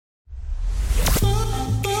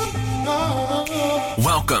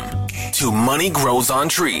Welcome to Money Grows on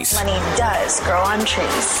Trees. Money does grow on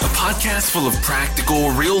trees. A podcast full of practical,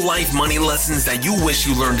 real-life money lessons that you wish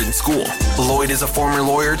you learned in school. Lloyd is a former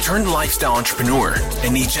lawyer turned lifestyle entrepreneur.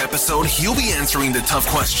 In each episode, he'll be answering the tough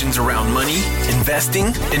questions around money, investing,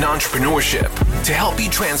 and entrepreneurship to help you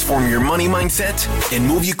transform your money mindset and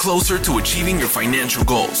move you closer to achieving your financial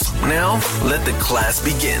goals. Now, let the class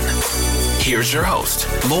begin. Here's your host,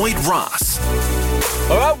 Lloyd Ross.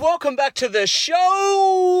 All right, welcome back to the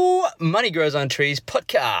show, Money Grows on Trees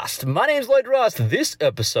podcast. My name's Lloyd Ross. This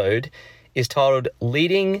episode is titled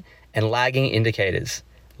Leading and Lagging Indicators.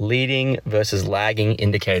 Leading versus lagging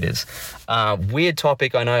indicators. Weird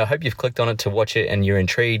topic, I know. I hope you've clicked on it to watch it and you're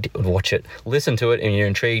intrigued. Listen to it and you're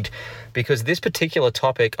intrigued, because this particular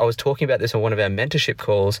topic, I was talking about this on one of our mentorship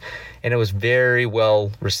calls and it was very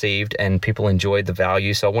well received and people enjoyed the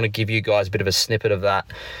value. So I want to give you guys a bit of a snippet of that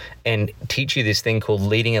and teach you this thing called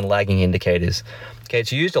leading and lagging indicators. Okay,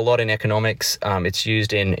 it's used a lot in economics. It's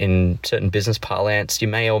used in certain business parlance. You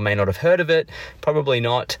may or may not have heard of it. Probably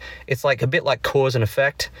not. It's like a bit like cause and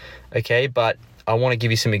effect. Okay, but I want to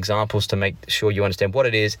give you some examples to make sure you understand what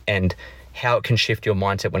it is and how it can shift your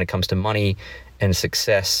mindset when it comes to money and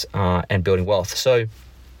success and building wealth. So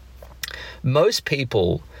most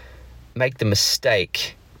people make the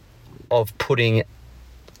mistake of putting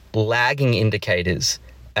lagging indicators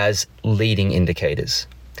as leading indicators.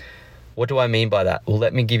 What do I mean by that? Well,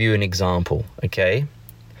 let me give you an example, okay?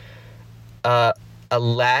 A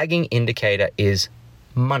lagging indicator is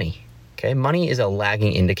money, okay? Money is a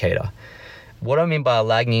lagging indicator. What I mean by a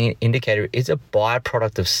lagging indicator is a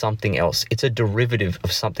byproduct of something else. It's a derivative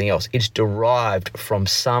of something else. It's derived from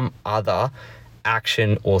some other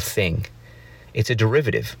action or thing. It's a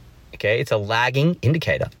derivative, okay? It's a lagging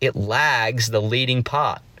indicator. It lags the leading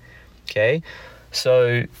part, okay?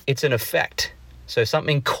 So it's an effect. So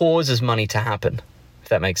something causes money to happen, if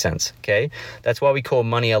that makes sense, okay? That's why we call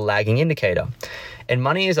money a lagging indicator. And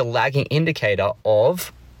money is a lagging indicator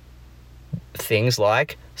of things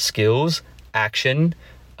like skills, action,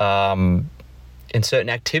 and certain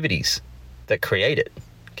activities that create it,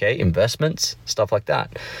 okay? Investments, stuff like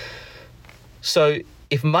that. So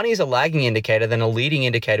if money is a lagging indicator, then a leading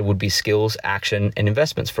indicator would be skills, action, and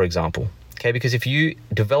investments, for example, okay? Because if you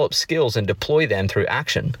develop skills and deploy them through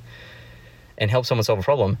action and help someone solve a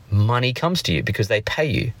problem, money comes to you because they pay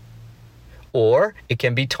you. Or it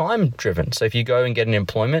can be time driven. So if you go and get an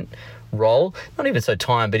employment role, not even so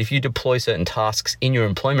time, but if you deploy certain tasks in your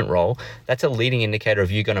employment role, that's a leading indicator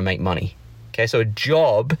of you going to make money. Okay, so a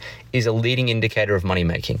job is a leading indicator of money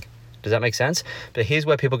making. Does that make sense? But here's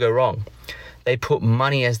where people go wrong. They put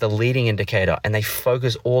money as the leading indicator and they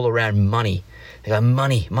focus all around money. They go,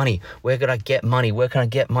 money, where can I get money? Where can I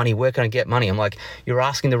get money? Where can I get money? I'm like, you're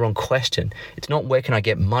asking the wrong question. It's not where can I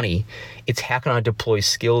get money? It's how can I deploy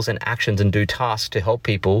skills and actions and do tasks to help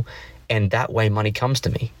people, and that way money comes to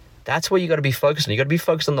me. That's where you got to be focused on. You got to be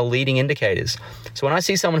focused on the leading indicators. So when I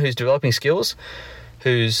see someone who's developing skills,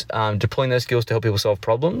 who's deploying those skills to help people solve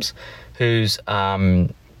problems, who's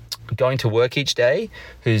going to work each day,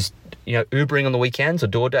 who's Ubering on the weekends or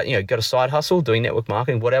DoorDash, got a side hustle, doing network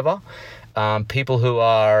marketing, whatever. People who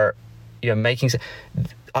are,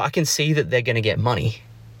 I can see that they're going to get money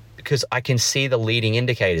because I can see the leading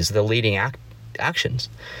indicators, the leading actions,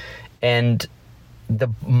 and the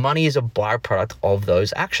money is a byproduct of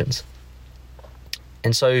those actions.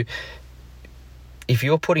 And so if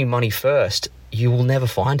you're putting money first, you will never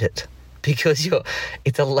find it because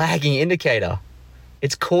it's a lagging indicator.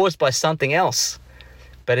 It's caused by something else.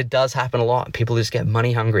 But it does happen a lot. People just get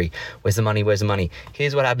money hungry. Where's the money? Where's the money?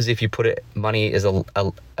 Here's what happens if you put money as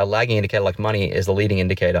a lagging indicator, like money is the leading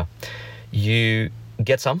indicator. You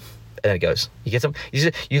get some, and then it goes. You get some.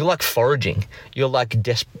 You're like foraging. You're like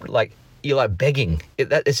you're like begging.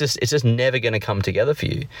 It's just never going to come together for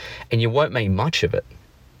you, and you won't make much of it.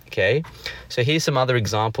 Okay. So here's some other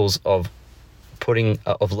examples of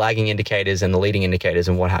of lagging indicators and the leading indicators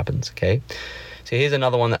and what happens. Okay. So here's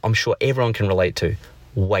another one that I'm sure everyone can relate to.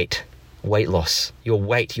 Weight loss,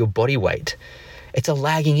 your body weight. It's a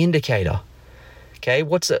lagging indicator. Okay,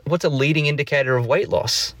 what's a leading indicator of weight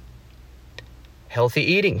loss? Healthy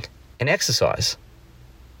eating and exercise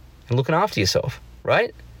and looking after yourself,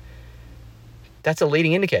 right? That's a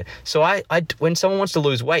leading indicator. So when someone wants to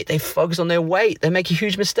lose weight, they focus on their weight. They make a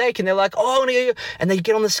huge mistake and they're like, and they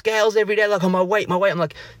get on the scales every day like, oh, my weight. I'm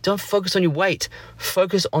like, don't focus on your weight.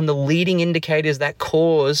 Focus on the leading indicators that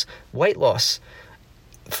cause weight loss.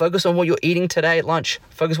 Focus on what you're eating today at lunch.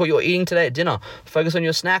 Focus on what you're eating today at dinner. Focus on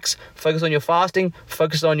your snacks. Focus on your fasting.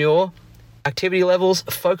 Focus on your activity levels.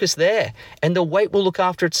 Focus there. And the weight will look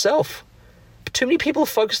after itself. Too many people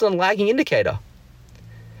focus on lagging indicator.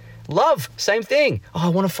 Love, same thing. Oh, I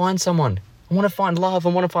want to find someone. I want to find love.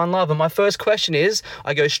 And my first question is,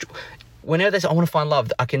 whenever they say, I want to find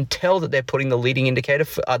love, I can tell that they're putting the lagging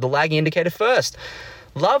indicator first.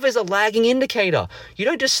 Love is a lagging indicator. You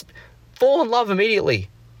don't just fall in love immediately.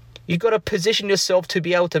 You've got to position yourself to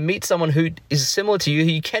be able to meet someone who is similar to you,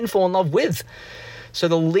 who you can fall in love with. So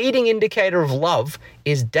the leading indicator of love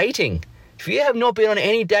is dating. If you have not been on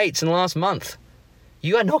any dates in the last month,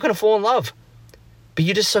 you are not going to fall in love. But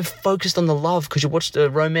you're just so focused on the love because you watched a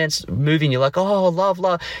romance movie and you're like, oh, love.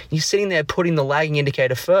 You're sitting there putting the lagging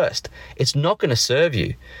indicator first. It's not going to serve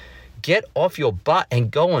you. Get off your butt and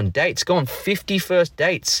go on dates. Go on 50 first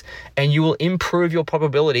dates and you will improve your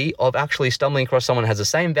probability of actually stumbling across someone who has the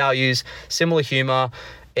same values, similar humor,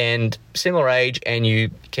 and similar age, and you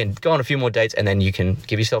can go on a few more dates and then you can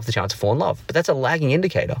give yourself the chance to fall in love. But that's a lagging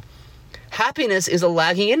indicator. Happiness is a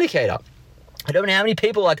lagging indicator. I don't know how many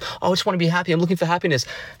people are like, oh, I just want to be happy. I'm looking for happiness.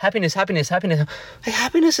 Happiness. Hey,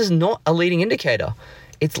 happiness is not a leading indicator.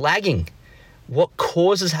 It's lagging. What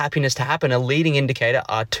causes happiness to happen, a leading indicator,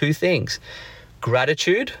 are two things.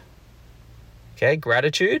 Gratitude,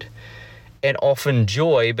 and often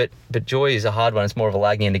joy, but joy is a hard one. It's more of a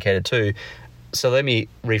lagging indicator too. So let me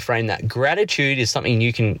reframe that. Gratitude is something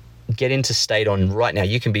you can get into state on right now.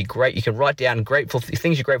 You can be great. You can write down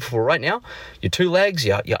things you're grateful for right now. Your two legs,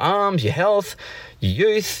 your arms, your health,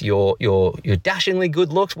 your youth, your dashingly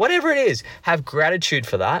good looks, whatever it is. Have gratitude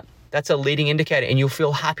for that. That's a leading indicator, and you'll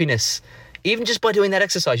feel happiness. Even just by doing that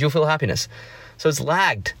exercise, you'll feel happiness. So it's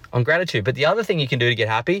lagged on gratitude. But the other thing you can do to get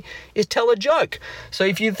happy is tell a joke. So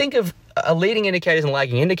if you think of leading indicators and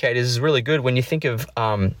lagging indicators is really good. When you think of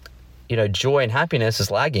joy and happiness as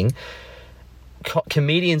lagging,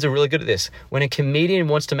 comedians are really good at this. When a comedian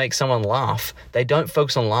wants to make someone laugh, they don't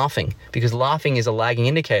focus on laughing because laughing is a lagging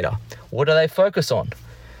indicator. What do they focus on?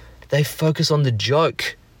 They focus on the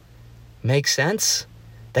joke. Make sense?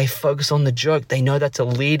 They focus on the joke. They know that's a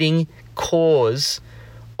leading cause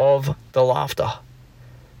of the laughter.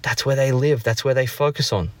 That's where they live. That's where they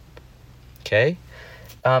focus on. Okay?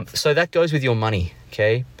 So that goes with your money.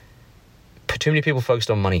 Okay? Too many people focused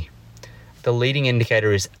on money. The leading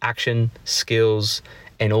indicator is action, skills,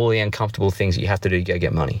 and all the uncomfortable things that you have to do to go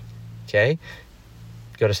get money. Okay?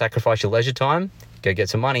 You got to sacrifice your leisure time, go get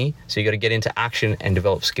some money, so you got to get into action and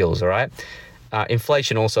develop skills, all right?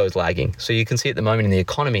 Inflation also is lagging. So you can see at the moment in the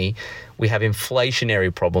economy, we have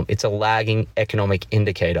inflationary problem. It's a lagging economic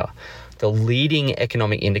indicator. The leading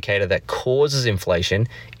economic indicator that causes inflation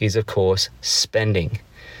is, of course, spending.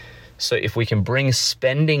 So if we can bring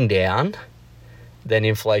spending down, then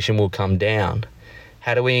inflation will come down.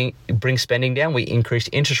 How do we bring spending down? We increase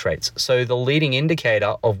interest rates. So the leading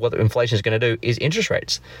indicator of what inflation is going to do is interest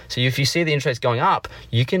rates. So if you see the interest rates going up,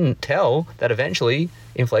 you can tell that eventually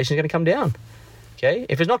inflation is going to come down. Okay?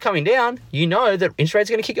 If it's not coming down, you know that interest rates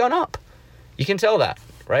are going to keep going up. You can tell that,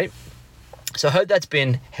 right? So I hope that's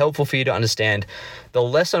been helpful for you to understand. The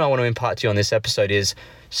lesson I want to impart to you on this episode is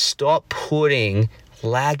stop putting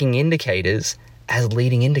lagging indicators as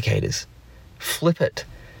leading indicators. Flip it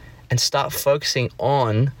and start focusing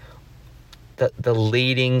on the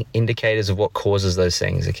leading indicators of what causes those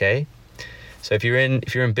things, okay? So if you're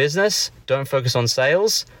in business, don't focus on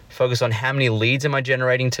sales. Focus on how many leads am I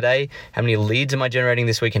generating today, how many leads am I generating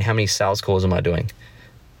this week, and how many sales calls am I doing.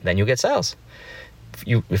 Then you'll get sales.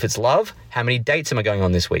 If it's love, how many dates am I going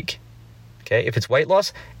on this week? Okay, if it's weight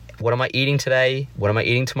loss, what am I eating today? What am I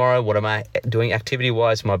eating tomorrow? What am I doing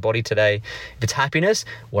activity-wise for my body today? If it's happiness,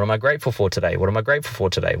 what am I grateful for today? What am I grateful for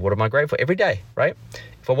today? What am I grateful for every day, right?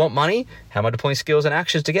 If I want money, how am I deploying skills and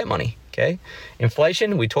actions to get money? Okay.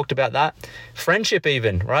 Inflation, we talked about that. Friendship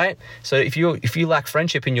even, right? So if you lack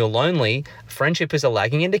friendship and you're lonely, friendship is a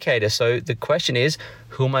lagging indicator. So the question is,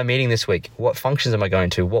 who am I meeting this week? What functions am I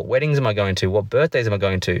going to? What weddings am I going to? What birthdays am I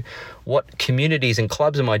going to? What communities and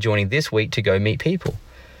clubs am I joining this week to go meet people?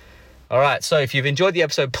 All right. So if you've enjoyed the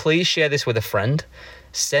episode, please share this with a friend.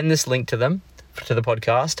 Send this link to them, to the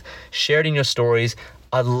podcast. Share it in your stories.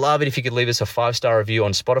 I'd love it if you could leave us a 5-star review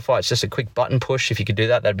on Spotify. It's just a quick button push. If you could do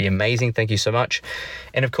that, that'd be amazing. Thank you so much.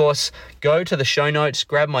 And of course, go to the show notes,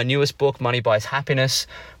 grab my newest book, Money Buys Happiness,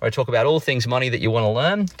 where I talk about all things money that you want to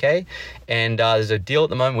learn, okay? And there's a deal at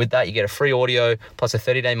the moment with that. You get a free audio plus a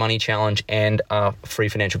 30-day money challenge and a free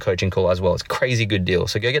financial coaching call as well. It's a crazy good deal.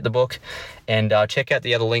 So go get the book and check out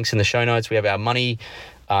the other links in the show notes. We have our money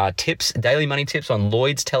tips, daily money tips on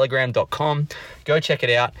lloydstelegram.com. Go check it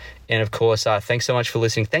out. And of course, thanks so much for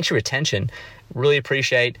listening. Thanks for your attention. Really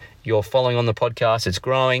appreciate your following on the podcast. It's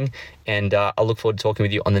growing. And I look forward to talking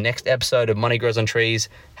with you on the next episode of Money Grows on Trees.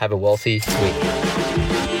 Have a wealthy week.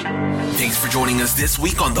 Thanks for joining us this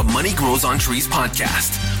week on the Money Grows on Trees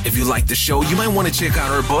podcast. If you like the show, you might want to check out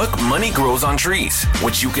our book, Money Grows on Trees,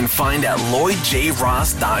 which you can find at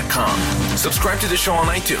LloydJRoss.com. Subscribe to the show on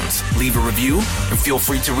iTunes, leave a review, and feel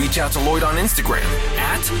free to reach out to Lloyd on Instagram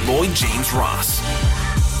at LloydJamesRoss.